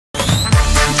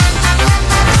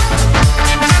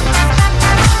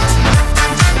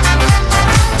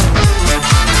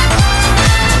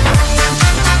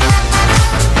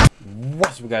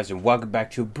guys, and welcome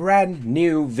back to a brand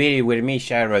new video with me,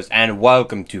 Shadows, and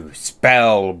welcome to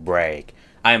SpellBreak.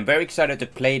 I am very excited to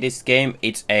play this game.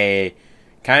 It's a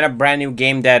kind of brand new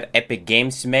game that Epic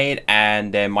Games made,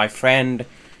 and my friend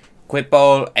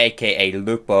Quipple, aka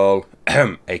Lupo,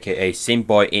 aka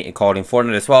Simboy, called in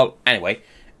Fortnite as well, anyway,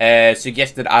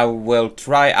 suggested I will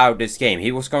try out this game.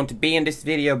 He was going to be in this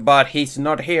video, but he's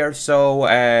not here, so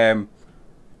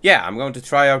yeah, I'm going to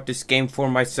try out this game for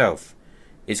myself.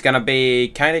 It's gonna be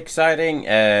kind of exciting.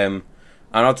 I'm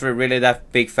not really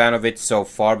that big fan of it so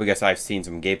far because I've seen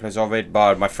some gameplays of it,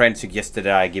 but my friend suggested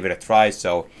that I give it a try,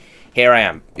 so here I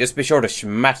am. Just be sure to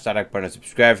smash that like button and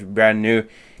subscribe if you're brand new.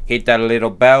 Hit that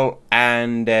little bell,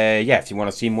 and yeah, if you want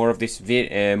to see more of this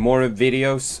more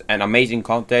videos and amazing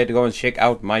content, go and check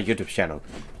out my YouTube channel.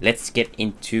 Let's get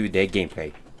into the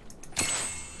gameplay.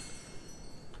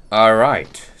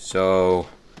 Alright, so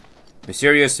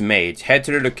mysterious mage. Head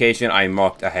to the location I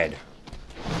marked ahead.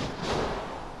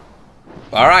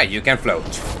 Alright, you can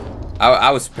float. I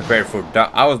was prepared for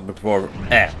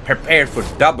prepared for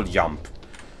double jump,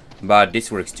 but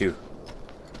this works too.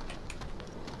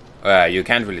 You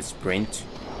can't really sprint.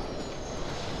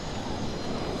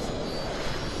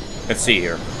 Let's see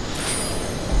here.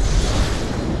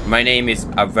 My name is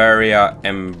Avaria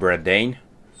Embradane.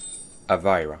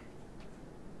 Avira.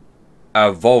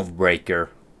 A Wolf Breaker.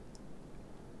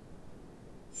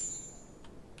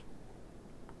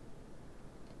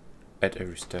 At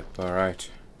every step, alright.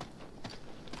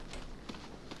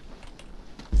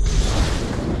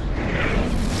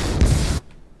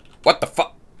 What the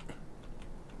fuck?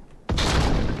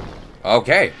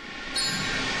 Okay.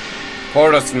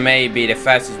 Portals may be the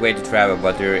fastest way to travel,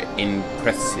 but they're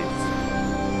impressive.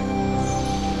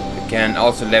 You can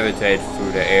also levitate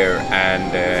through the air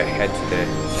and head to the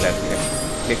left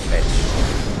cliff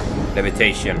edge.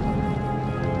 Levitation.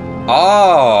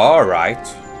 Oh,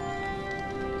 alright.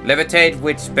 Levitate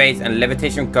with space, and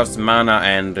levitation costs mana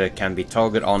and can be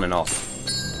toggled on and off.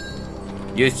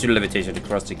 Use your levitation to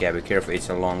cross the gap. Be careful, it's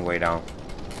a long way down.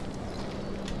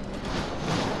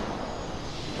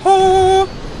 Oh!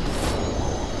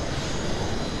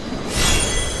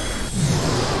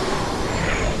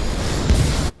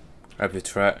 I have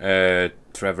to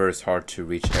traverse hard to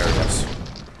reach areas.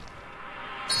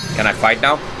 Can I fight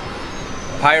now?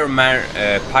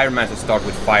 Pyromancer start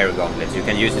with fire gauntlets. You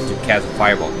can use it to cast a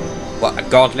fireball. What, a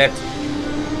gauntlet?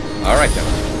 Alright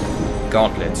then.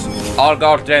 Gauntlets. All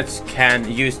gauntlets can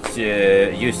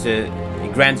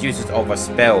grant users of a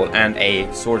spell and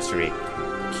a sorcery.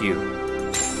 Q.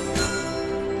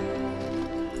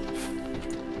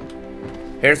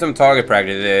 Here's some target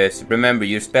practice. Remember,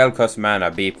 your spell costs mana.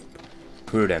 Be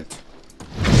prudent.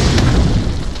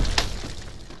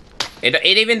 It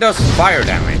even does fire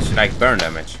damage, like burn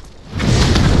damage.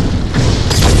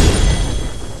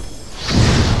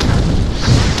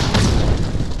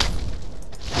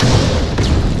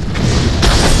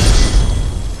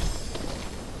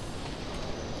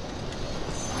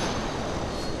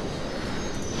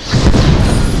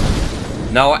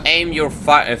 Now aim your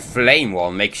flame wall.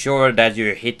 Make sure that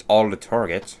you hit all the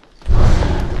targets.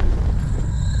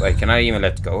 Wait, can I even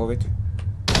let go of it?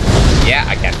 Yeah,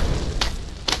 I can.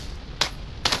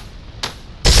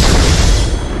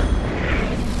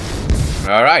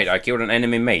 Alright, I killed an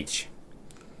enemy mage.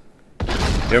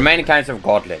 There are many kinds of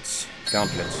gauntlets.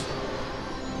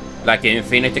 Like the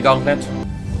infinity gauntlet.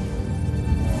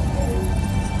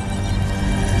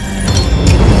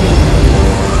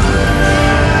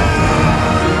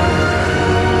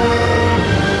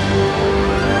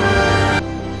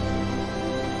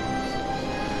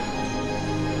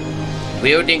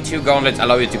 Wielding two gauntlets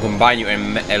allow you to combine your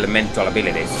elemental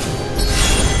abilities.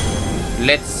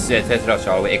 Let's test it out,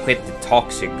 shall we? Equip the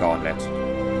toxic gauntlet.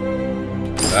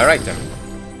 Alright then.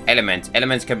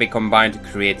 Elements can be combined to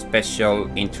create special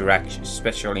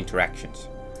interactions.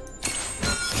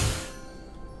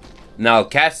 Now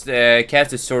cast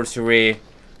the sorcery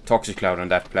toxic cloud on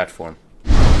that platform.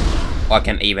 I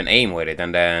can even aim with it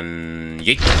and then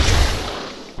yeet.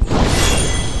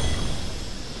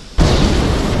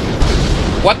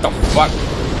 What the fuck?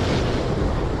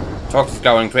 Toxic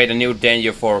cloud and create a new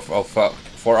danger for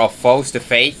our foes to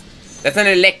face. That's an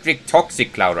electric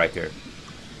toxic cloud right here.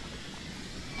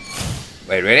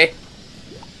 Wait, really?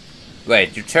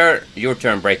 Wait, your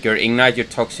turn, Breaker. Ignite your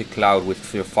toxic cloud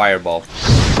with your fireball.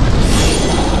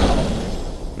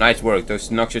 Nice work. Those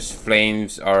noxious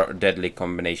flames are deadly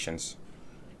combinations.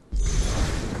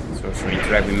 Sorcery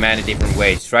interact in many different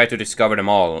ways. Try to discover them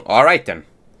all. Alright then.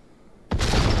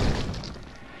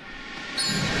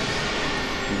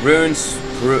 Runes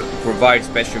provide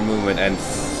special movement and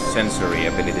sensory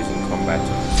abilities in combat.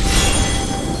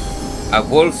 A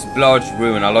wolf's blood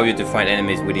rune allows you to find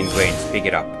enemies within range. Pick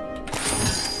it up.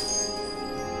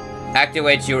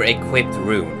 Activate your equipped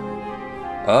rune.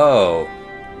 Oh.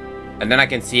 And then I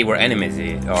can see where enemies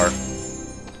are.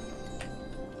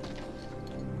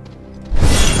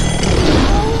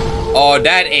 Oh,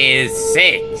 that is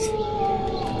sick.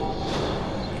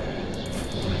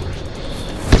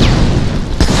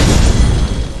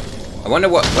 I wonder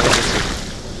what is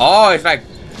this? Oh, it's like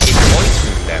it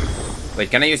poisons them. Wait,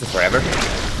 can I use it forever?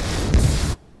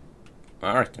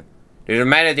 Alright. There are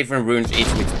many different runes,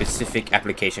 each with specific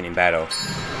application in battle.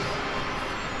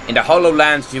 In the Hollow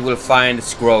Lands, you will find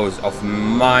scrolls of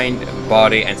mind,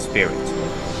 body, and spirit.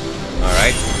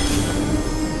 Alright.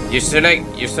 Your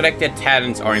selected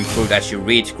talents are improved as you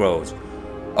read scrolls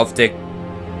of the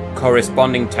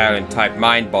corresponding talent type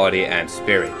mind, body, and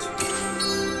spirit.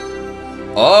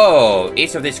 Oh,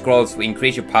 each of these scrolls will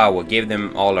increase your power. Give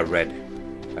them all a read.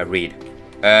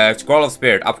 Scroll of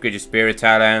Spirit. Upgrade your spirit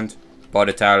talent,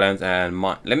 body talent, and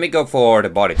mind. Let me go for the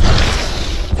body talent.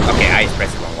 Okay, I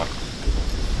pressed the wrong one.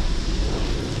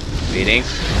 Reading.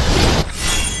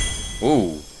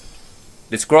 Ooh.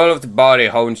 The scroll of the body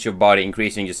hones your body,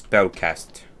 increasing your spell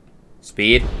cast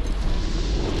speed.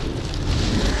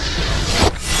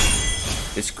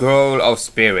 The scroll of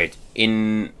spirit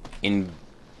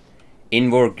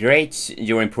invigorates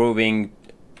your improving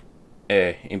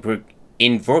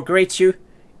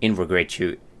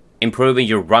improving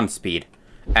your run speed.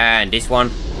 And this one,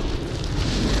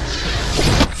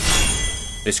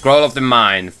 the scroll of the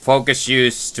mind, focus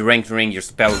use, strengthening your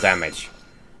spell damage.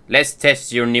 Let's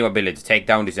test your new ability to take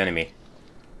down this enemy.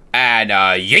 And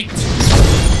yeet!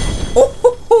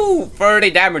 Oh,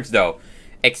 30 damage though.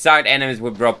 Excite enemies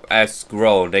will drop a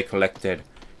scroll they collected.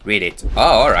 Read it.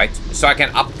 Oh, alright. So I can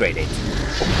upgrade it.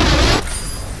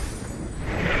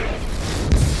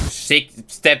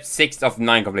 Step 6 of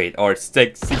 9 complete. Or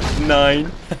step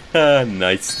 9.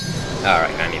 Nice.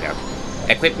 Alright, I need that.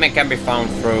 Equipment can be found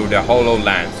through the Hollow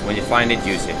Lands. When you find it,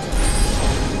 use it.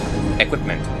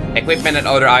 Equipment. Equipment and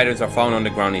other items are found on the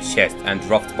ground in chests and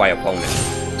dropped by opponents.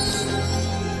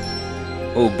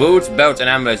 Oh, boots, belts, and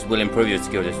amulets will improve your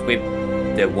skills. Equip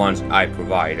the ones I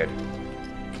provided.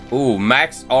 Ooh,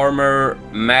 max armor,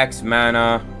 max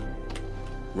mana,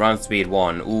 run speed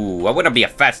 1. Ooh, I wanna be a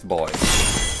fast boy.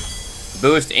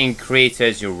 Boost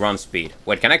increases your run speed.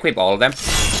 Wait, can I equip all of them?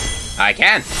 I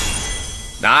can!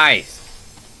 Nice!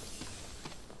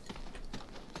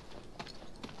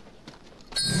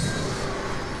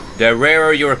 The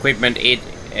rarer your equipment is,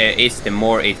 the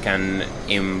more it can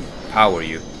empower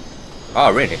you.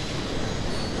 Oh, really?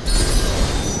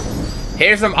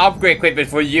 Here's some upgrade equipment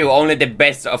for you. Only the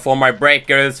best for my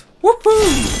breakers.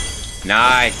 Woohoo!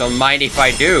 Nice. Don't mind if I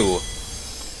do.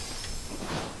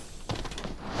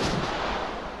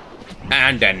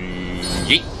 And then...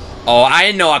 yeet. Oh,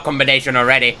 I know a combination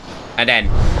already. And then...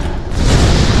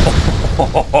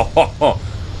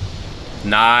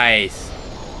 nice.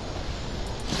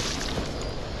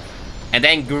 And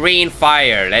then green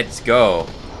fire. Let's go.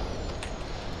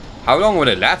 How long will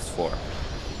it last for?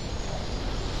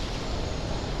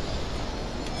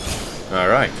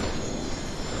 Alright.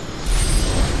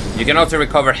 You can also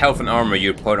recover health and armor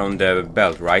you put on the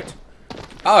belt, right?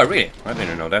 Oh, really? I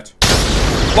didn't know that.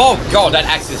 Oh god, that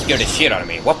actually scared the shit out of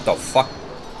me. What the fuck?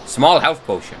 Small health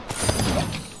potion.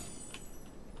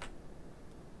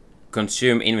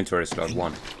 Consume inventory slot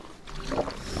 1.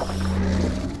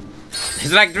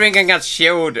 It's like drinking a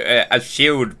shield,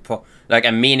 like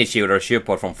a mini shield or a shield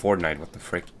pot from Fortnite. What the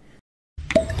frick?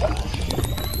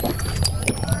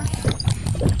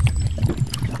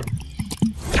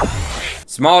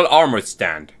 Small armor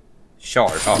stand.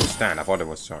 Shard. Oh, stand. I thought it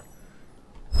was shard.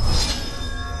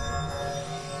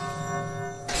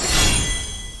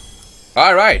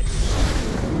 Alright.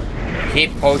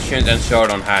 Keep potions and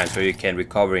shard on hand so you can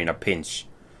recover in a pinch.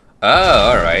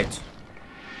 Oh, alright.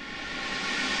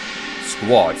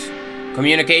 Squads.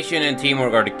 Communication and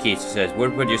teamwork are the keys, it says.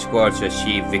 Work with your squad to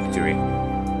achieve victory.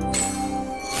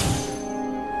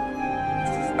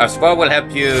 A squad will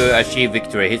help you achieve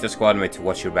victory. Hit a squad mate to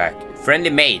watch your back. Friendly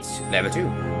mates, level 2.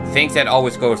 Things that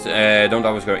always goes, don't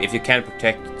always go. If you can't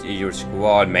protect your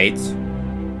squad mates,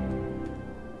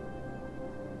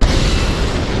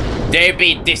 they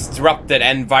be disrupted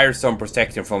and virus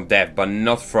protection from death, but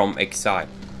not from exile.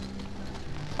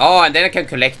 Oh, and then I can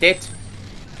collect it.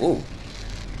 Ooh.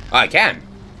 Oh, I can.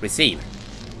 Receive.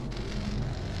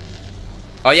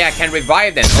 Oh yeah, I can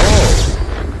revive them. Oh.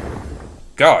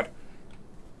 God.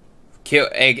 Kill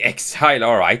exile,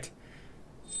 alright.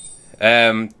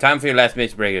 Time for your last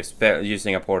misbreaker spell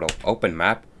using a portal. Open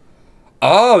map.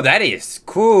 Oh, that is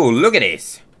cool. Look at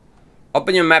this.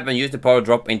 Open your map and use the power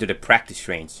drop into the practice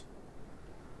range.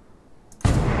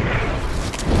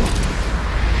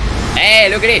 Hey,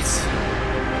 look at this!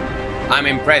 I'm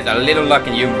impressed. A little luck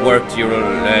and you've worked.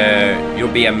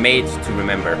 You'll be a mate to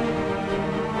remember.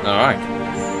 All right.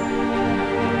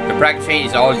 The practice range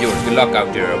is all yours. Good luck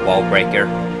out there, wall breaker.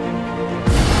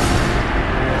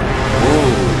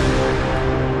 Ooh.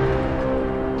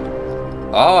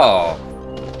 Oh.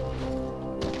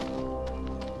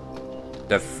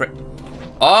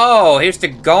 Oh, here's the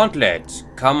gauntlet.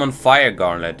 Common fire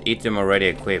gauntlet. Item already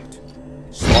equipped.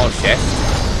 Small chest.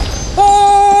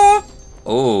 Oh.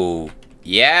 Oh.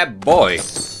 Yeah, boy.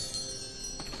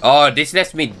 Oh, this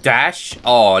lets me dash.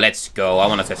 Oh, let's go. I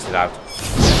want to test it out.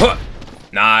 Huh.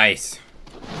 Nice.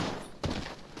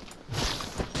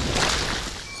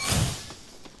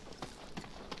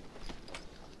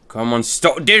 Come on,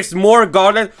 stop. There's more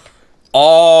gauntlet.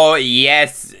 Oh,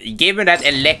 yes. Give me that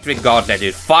electric gauntlet,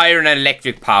 dude. Fire and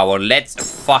electric power. Let's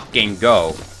fucking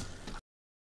go.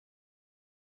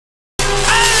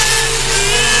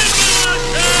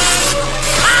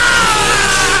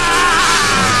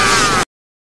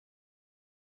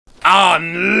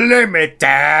 Unlimited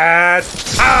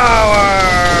power!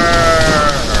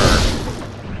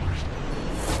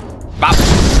 Bop.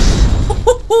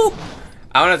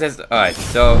 I wanna test. Alright,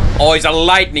 so. Oh, it's a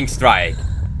lightning strike.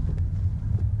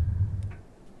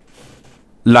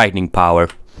 Lightning power.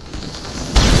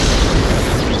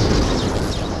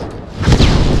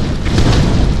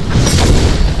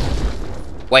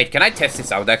 Wait, can I test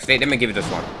this out actually? Let me give it this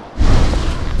one.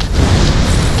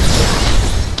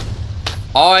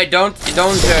 Oh,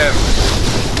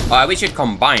 we should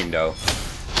combine though.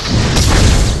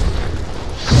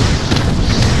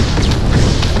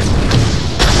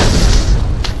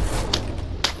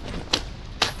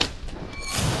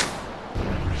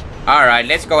 Alright,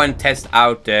 let's go and test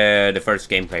out the first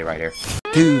gameplay right here.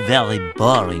 2 very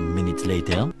boring minutes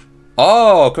later.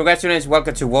 Oh, congratulations,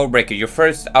 welcome to Wallbreaker. Your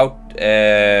first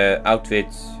outfit.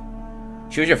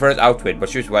 Choose your first outfit, but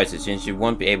choose wisely since you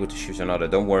won't be able to choose another.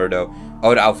 Don't worry though,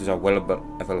 all the outfits are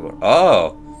available.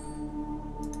 Oh!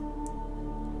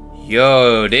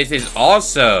 Yo, this is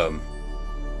awesome!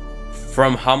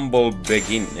 From humble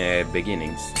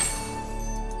beginnings.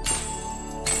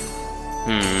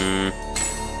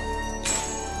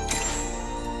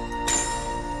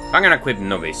 I'm gonna equip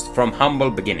novice. From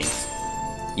humble beginnings.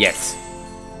 Yes.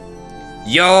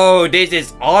 Yo, this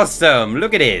is awesome!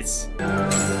 Look at this!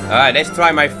 Alright, let's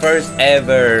try my first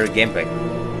ever gameplay.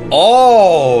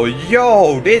 Oh,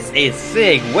 yo, this is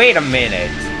sick. Wait a minute.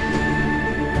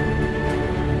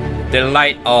 The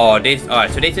light. Oh, this.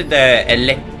 Alright, so this is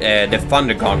the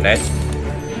thunder gauntlet,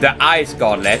 the ice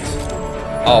gauntlet.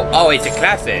 Oh, it's a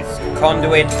classes: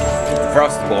 Conduit,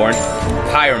 Frostborn,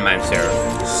 Pyromancer,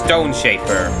 Stone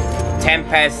Shaper,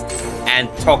 Tempest, and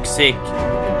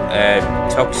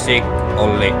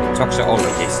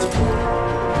Toxologist.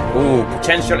 Ooh,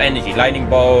 potential energy, lightning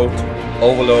bolt,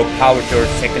 overload, power surge,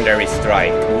 secondary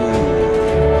strike. Ooh.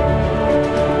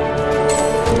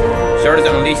 Sword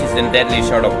unleashes the deadly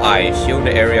shard of ice. Shield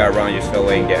the area around you,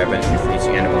 slowing the eventually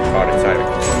freezing animal caught inside of it.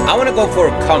 I want to go for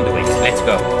a conduit. Let's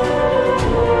go.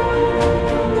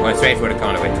 Going straight for the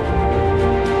conduit.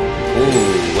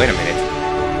 Ooh, wait a minute.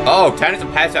 Oh, Tyrant's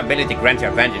passive ability grants you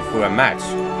advantage for a match.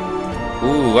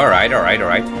 Ooh, alright. Alright.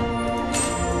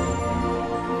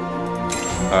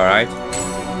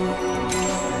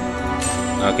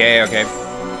 Okay. 10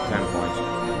 points.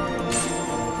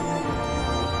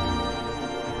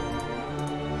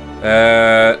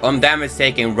 On damage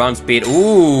taken, run speed.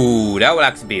 Ooh, that will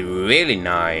actually be really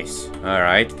nice.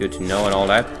 Alright, good to know and all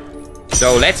that.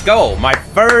 So let's go. My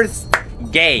first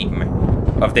game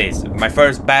of this. My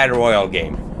first Battle Royale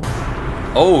game.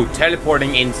 Oh,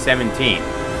 teleporting in 17.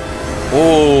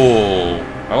 Oh,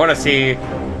 I want to see.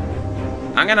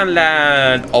 I'm gonna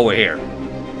land over here.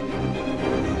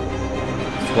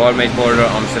 Squad mate border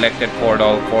on selected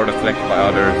portal selected by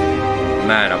other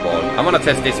mana ball. I'm gonna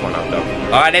test this one out though.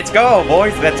 Alright, let's go,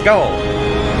 boys, let's go.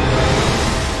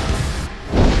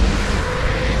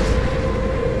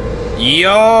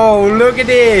 Yo, look at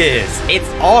this. It's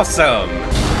awesome.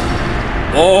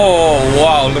 Oh,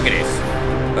 wow, look at this.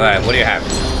 Alright, what do you have?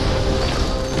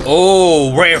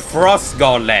 Oh, rare frost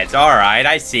gauntlet. Alright,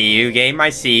 I see you, game, I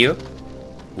see you.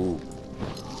 Ooh.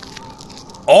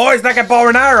 Oh, it's like a bow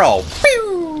and arrow.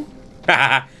 Pew!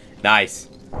 Nice.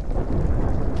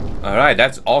 Alright,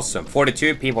 that's awesome.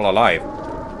 42 people alive.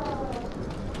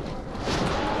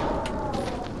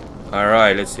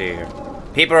 Alright, let's see here.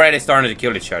 People are already starting to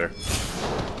kill each other.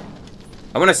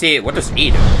 I want to see, what does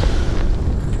E do?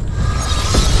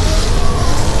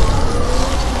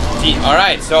 Gee,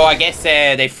 alright, so I guess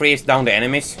they freeze down the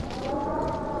enemies.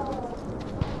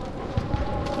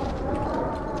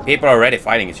 People are already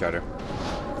fighting each other.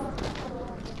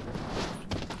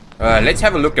 Let's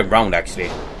have a look around, actually.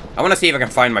 I want to see if I can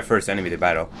find my first enemy to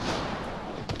battle.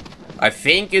 I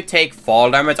think you take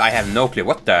fall damage. I have no clue.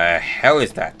 What the hell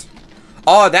is that?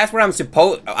 Oh, that's where I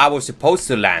was supposed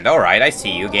to land. Alright, I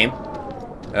see you, game.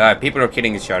 People are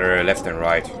killing each other left and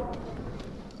right.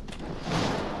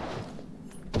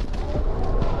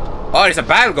 Oh, there's a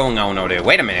battle going on over there.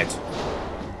 Wait a minute.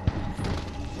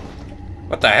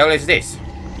 What the hell is this?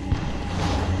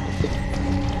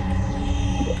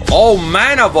 Oh,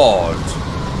 Mana Vault!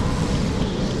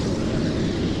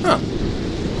 Huh.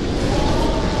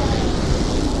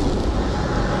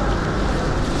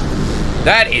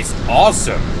 That is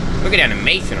awesome! Look at the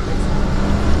animation of this.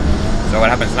 So what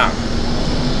happens now?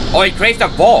 Oh, he creates a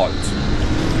vault!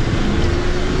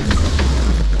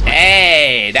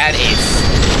 Hey, that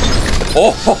is...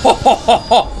 Oh, ho, ho, ho, ho,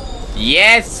 ho.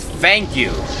 Yes, thank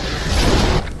you!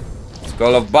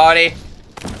 Skull of Body.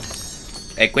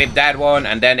 Equip that one,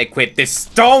 and then equip the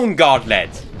Stone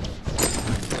Gauntlet!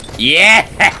 Yeah!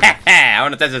 I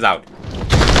wanna test this out.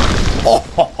 Oh,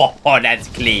 ho, ho, ho, that's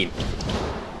clean.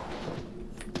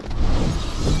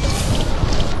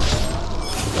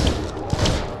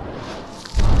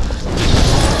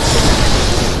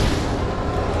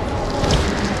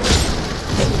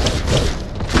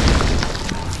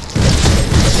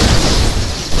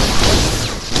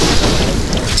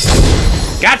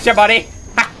 Gotcha, buddy!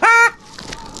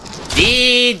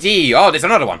 GG! Oh, there's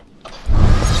another one.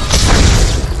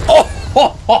 Oh, ho,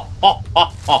 ho, ho, ho,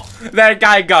 ho. That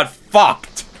guy got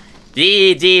fucked.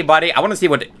 GG, buddy. I want to see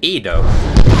what E though.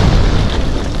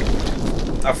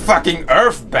 A fucking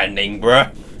earth bending,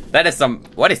 bruh. That is some.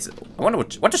 What is? I wonder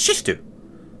what does shift do?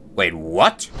 Wait,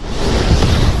 what?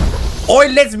 Oh,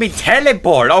 it lets me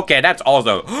teleport. Okay, that's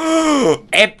also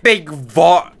epic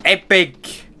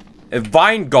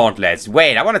Vine Gauntlets.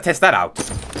 Wait, I want to test that out.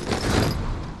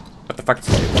 What the fuck is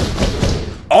this?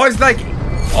 Oh, it's like...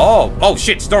 Oh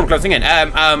shit, storm closing in.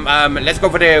 Let's go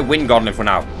for the Wind Gauntlet for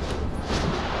now.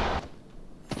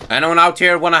 Anyone out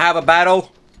here wanna have a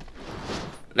battle?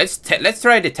 Let's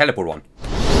try the teleport one.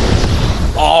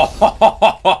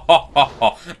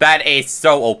 Oh, that is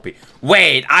so OP.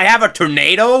 Wait, I have a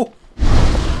tornado?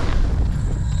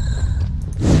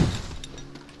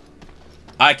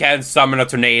 I can summon a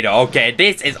tornado. Okay,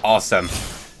 this is awesome.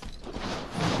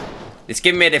 It's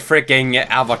giving me the freaking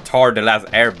Avatar The Last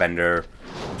Airbender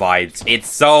vibes. It's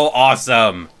so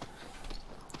awesome.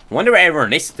 I wonder where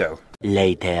everyone is though.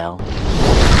 Later.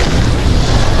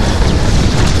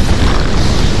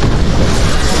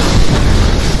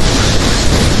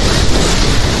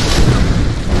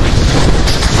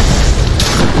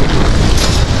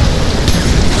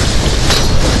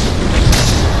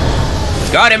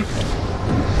 Got him.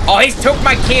 Oh, he took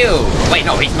my kill. Wait,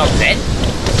 no, he's not dead.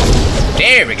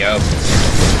 There we go.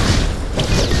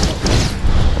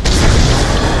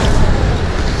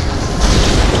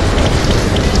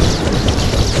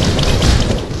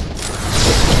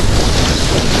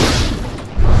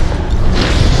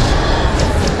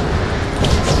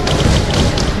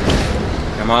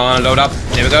 Come on, load up.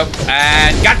 There we go.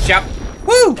 And gotcha.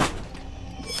 Woo!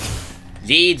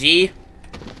 GG.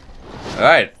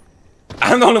 Alright.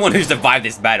 I'm the only one who survived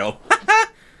this battle.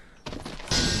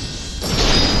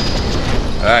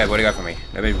 Alright, what do you got for me?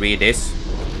 Let me read this.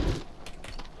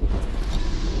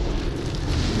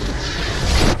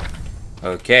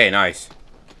 Okay, nice.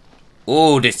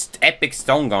 Ooh, this epic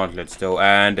stone gauntlets though.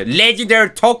 And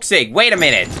legendary toxic. Wait a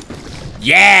minute.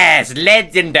 Yes,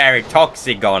 legendary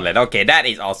toxic gauntlet. Okay, that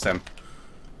is awesome.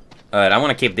 I want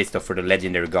to keep this stuff for the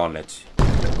legendary gauntlets.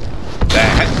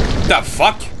 The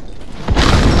fuck?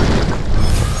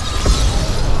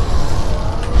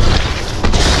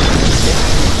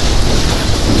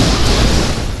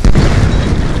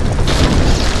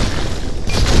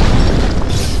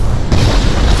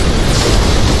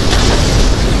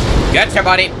 Gotcha,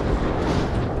 buddy.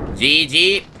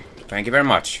 GG. Thank you very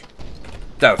much.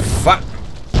 The fuck?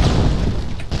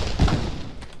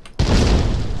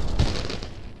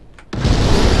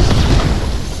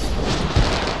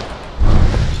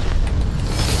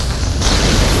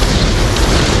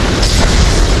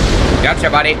 Gotcha,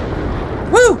 buddy.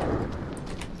 Woo!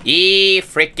 E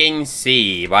freaking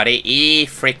C, buddy. E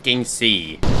freaking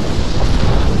C.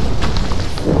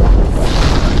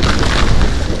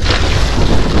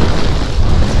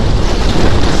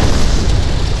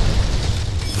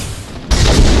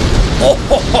 Oh,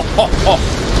 ho, ho, ho, ho.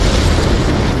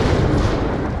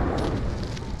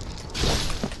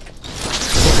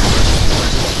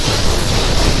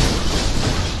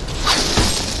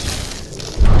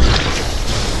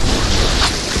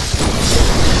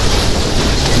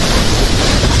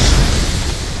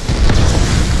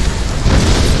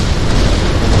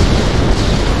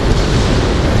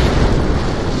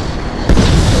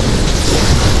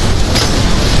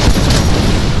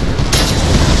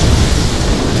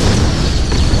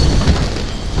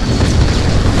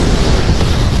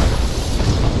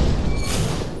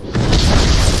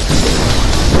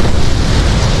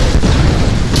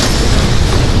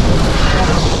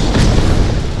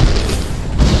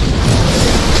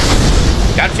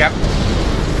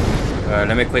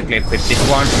 Let me quickly equip this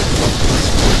one.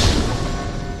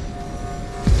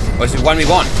 Oh, is it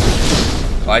 1v1?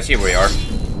 Oh, I see where we are.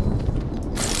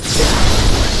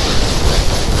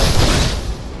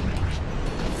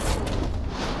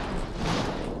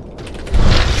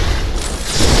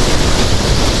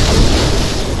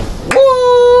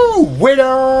 Woo!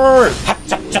 Winner! Ha,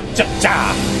 cha, cha, cha,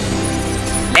 cha.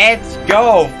 Let's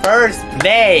go! First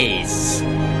place!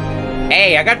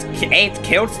 Hey, I got 8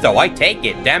 kills though, I take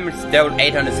it. Damage still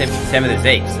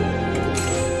 876.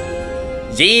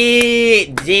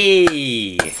 GG!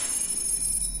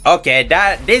 Okay,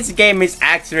 this game is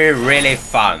actually really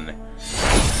fun.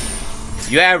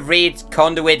 You have reached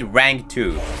Conduit rank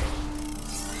 2.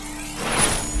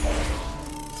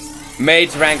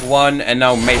 Mage rank 1 and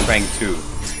now Mage rank 2.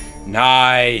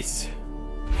 Nice!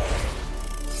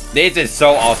 This is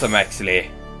so awesome actually.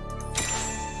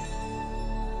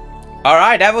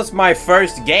 Alright, that was my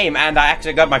first game and I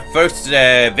actually got my first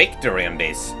victory on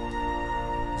this.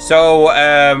 So,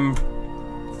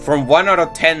 from 1 out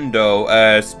of 10 though,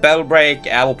 SpellBreak,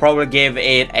 I will probably give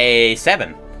it a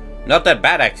 7. Not that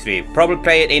bad actually. Probably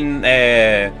play it in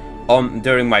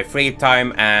during my free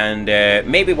time and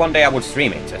maybe one day I will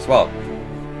stream it as well.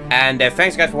 And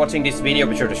thanks guys for watching this video.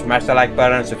 Be sure to smash the like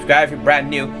button, subscribe if you're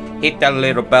brand new, hit that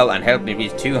little bell and help me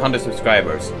reach 200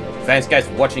 subscribers. Thanks guys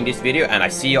for watching this video and I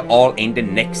see you all in the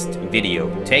next video.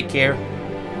 Take care.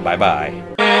 Bye bye.